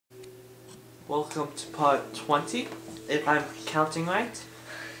welcome to part 20, if I'm counting right.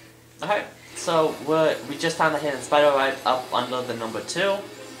 Alright, so we just found a hidden spider right up under the number 2,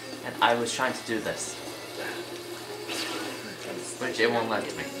 and I was trying to do this. Which it won't let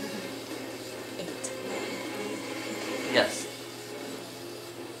me. 8. Yes.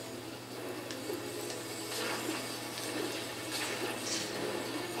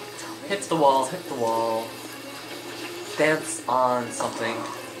 Hit the wall, hit the wall. Dance on something.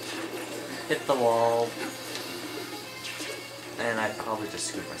 Hit the wall. And I probably just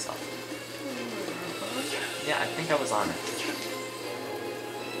screwed myself. Yeah, I think I was on it.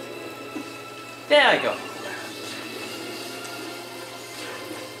 There I go.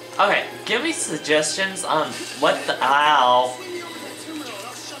 Okay, give me suggestions on what the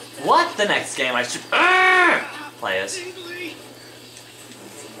next game I should play is.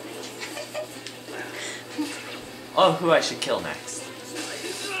 Oh, who I should kill next.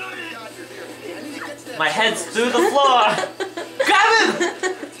 My head's through the floor! Grab him!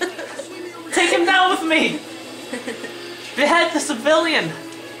 Take him down with me! Behead the civilian!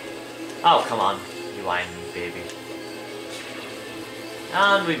 Oh, come on, you whining baby.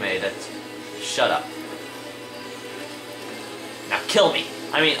 And we made it. Shut up. Now kill me!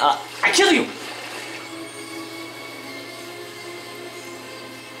 I kill you!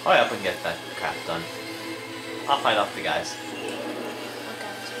 Hurry up and get that crap done. I'll fight off the guys.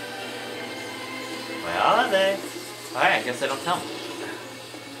 Where are they? Alright, I guess they don't come.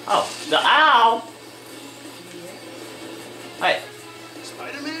 Oh, the owl! Alright.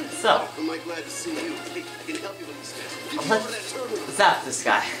 Spider-Man? So. I'm glad to see you. Hey, I can help you with this guy. Let's zap this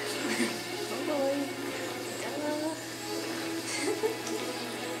guy.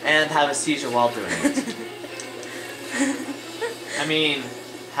 And have a seizure while doing it. I mean,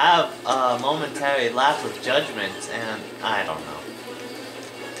 have a momentary lapse of judgment, and I don't know.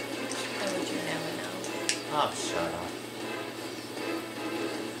 How would you never know? Oh, shut up.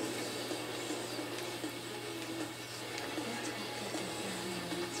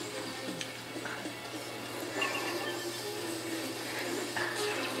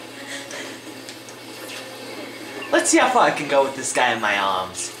 Let's see how far I can go with this guy in my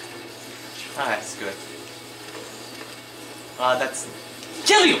arms. Alright, screw it. That's...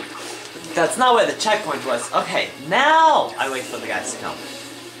 Kill you! That's not where the checkpoint was. Okay, now I wait for the guys to come.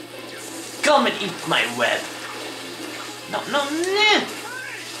 Come and eat my web. No, no, no!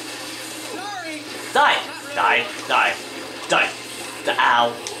 Die! Die! Die! Die! The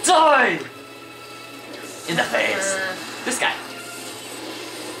owl! Die! In the face! This guy!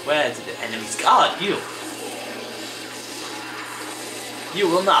 Where did the enemies go? Oh, you! You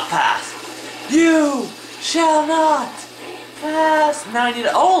will not pass! You shall not pass! Now I need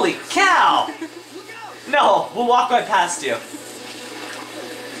to— holy cow! No, we'll walk right past you.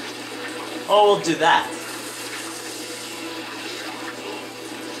 Oh, we'll do that.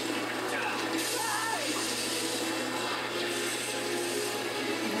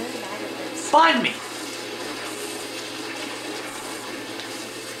 Find me!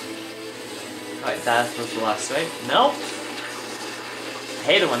 Alright, that was the last way. Nope. I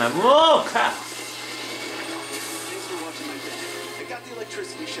hate it when I'm— whoa, crap! Thanks for watching my back. I got the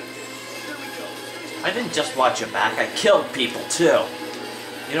electricity shut down. There we go. I didn't just watch your back, I killed people too.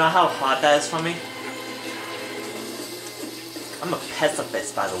 You know how hard that is for me? I'm a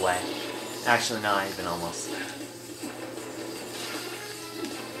pacifist, by the way. Actually, not even almost.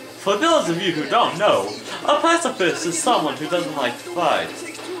 For those of you who don't know, a pacifist is someone who doesn't like to fight. It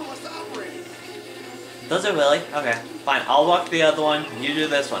takes 2 of us to operate. Does it really? Okay, fine. I'll walk the other one, you do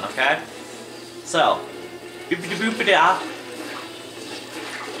this one, okay? So, boopity boopity ah.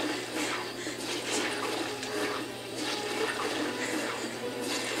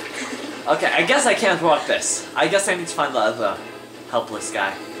 Okay, I guess I can't walk this. I guess I need to find the other helpless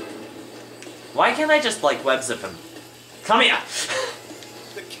guy. Why can't I just, like, web zip him? Come here!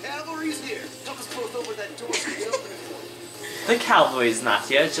 The cavalry's here. Help us both over that door so we can open it for you. The cavalry's not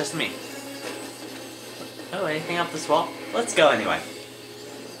here, it's just me. Oh, anything up this wall? Let's go anyway.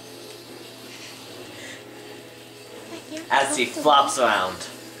 As he flops around.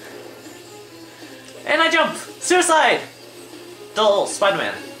 And I jump! Suicide! The little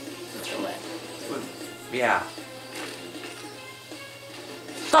Spider-Man. Yeah.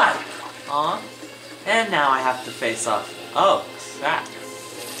 Die! Aw. And now I have to face off. Oh, crap.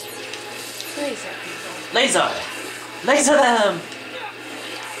 Laser people. Laser! Laser them!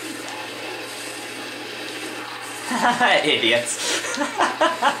 Idiots.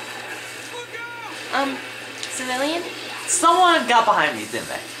 Civilian? Someone got behind me, didn't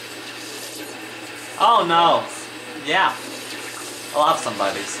they? Oh no. Yeah. a lot of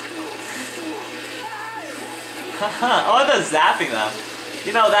somebodies. Oh, they're zapping them.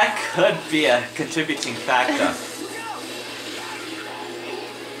 You know, that could be a contributing factor.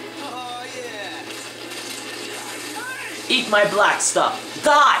 Oh, yeah. Eat my black stuff.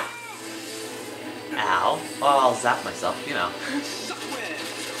 Die! Ow. Oh, I'll zap myself, you know.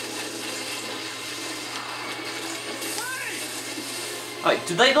 Oh,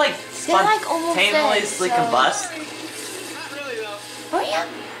 do they like They're, like, almost dead, spontaneously so- combust? Not really, though. Oh yeah.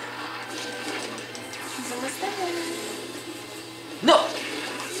 He's almost there. No!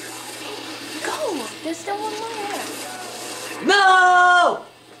 Go! There's still one more. No!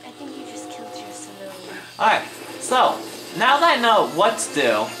 I think you just killed your civilian. Alright, so, now that I know what to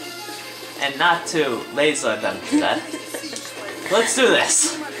do, and not to laser them to death, let's do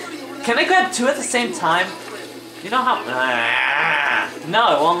this. Can I grab two at the same time? You know how...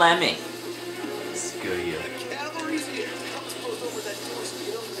 no, it won't let me. Screw you. Cavalry's here. Help us close over that door so we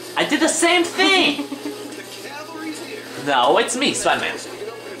can open it. I did the same thing! The cavalry's here. No, it's me, Spider-Man. So we can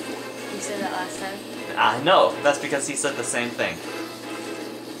open it for you. You said that last time. No, that's because he said the same thing.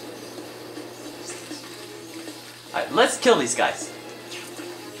 Alright, let's kill these guys.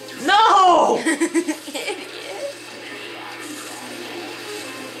 No!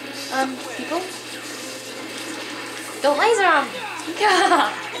 People? Don't laser him!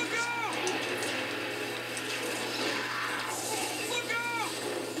 God!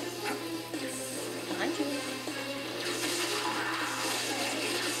 Behind you.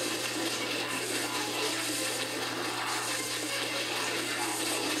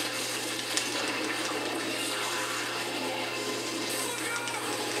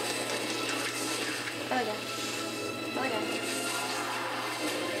 Oh yeah. Oh yeah.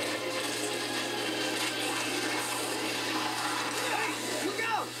 Look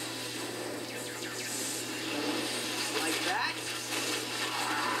out! Like that?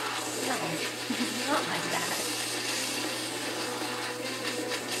 No. Not like that.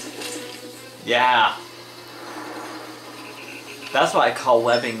 Yeah. That's what I call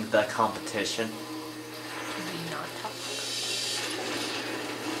webbing the competition. Can we not talk?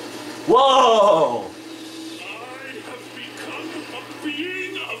 Whoa! I have become a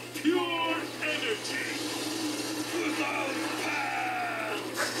being of pure energy. Without path.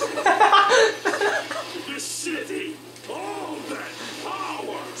 The city, all that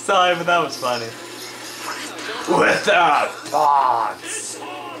power. Sorry, but that was funny. Without thoughts. It's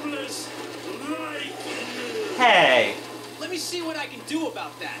harmless like you. Hey. Let me see what I can do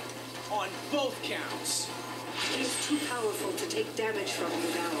about that. On both counts. He's too powerful to take damage from you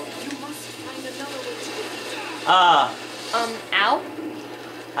now. You must find another way to defeat him. Ow?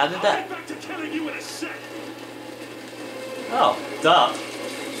 How did I'll that? get back to killing you in a sec. Oh, duh.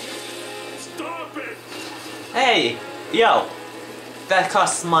 Stop it. Hey, yo. That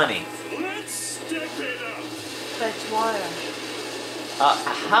costs money. Let's step it up. Fetch water.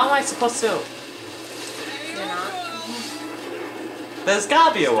 How am I supposed to? You're not. There's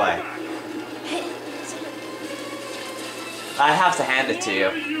gotta be a way. Hey, I have to hand it to What you.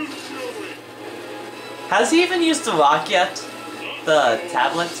 are you doing? Has he even used the rock yet? The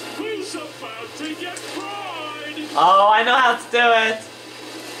tablet? Who's about to get fried? Oh, I know how to do it.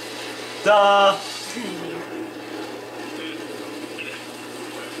 Duh.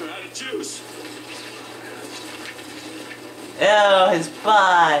 We're out of juice. Ew, his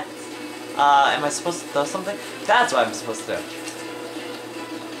butt. Am I supposed to do something? That's what I'm supposed to do.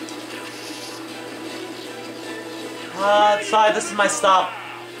 Sorry, this is my stop.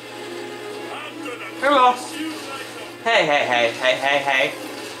 I'm gonna Hello. kiss you like a Hey, hey, hey, hey, hey, hey.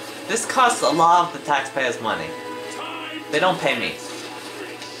 This costs a lot of the taxpayers' money. time. They don't pay me.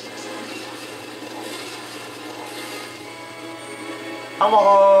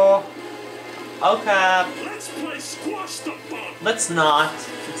 Hello. Okay. Let's play squash the bug. Let's not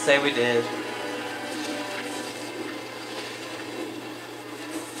say we did. how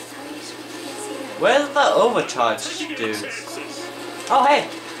are you supposed to get see that? Where's the overcharge Taking dudes? chances. Oh, hey.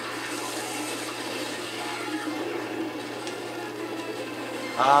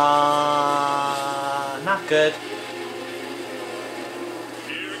 Not good.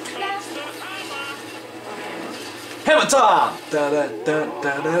 Here comes the hammer. Hammer time! Da da da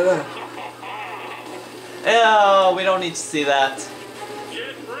da da da. Ew, we don't need to see that.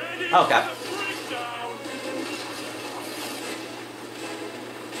 Get ready Okay. for the breakdown.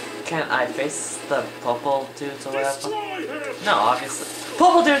 Can I face the purple dudes or whatever? Destroy him. No, obviously.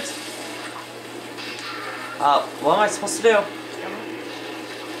 Purple dudes! What am I supposed to do?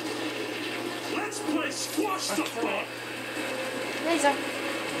 Let's play squash the bug. Laser.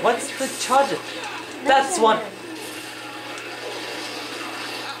 What's the charge? That's one.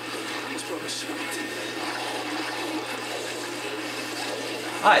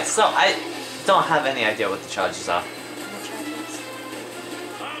 Alright, so I don't have any idea what the charges are. The charges.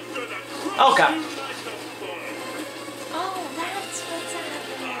 I'm gonna crush Okay. you like a bug. Oh, that's what's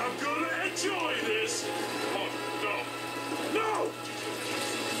happening. I'm gonna enjoy this. Oh, no. No!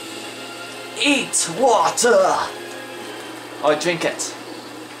 Eat water! Or drink it.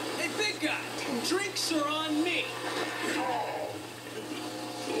 Hey, big guy, drinks are on me.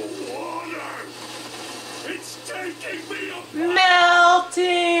 The water! It's taking me apart! You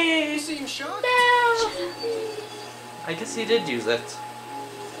Melting! seem shocked. I guess he did use it.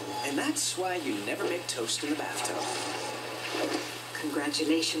 And that's why you never make toast in the bathtub.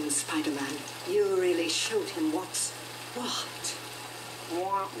 Congratulations, Spider-Man. You really showed him what's what.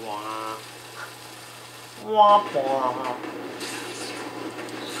 Wah, wah. Womp womp.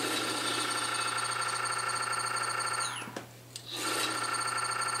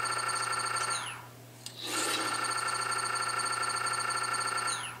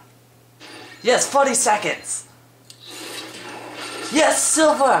 Yes, 40 seconds! Yes,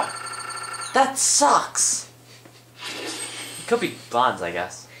 silver! That sucks! It could be bronze, I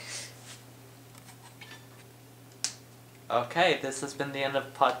guess. Okay, this has been the end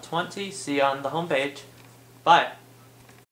of part 20. See you on the homepage. Bye.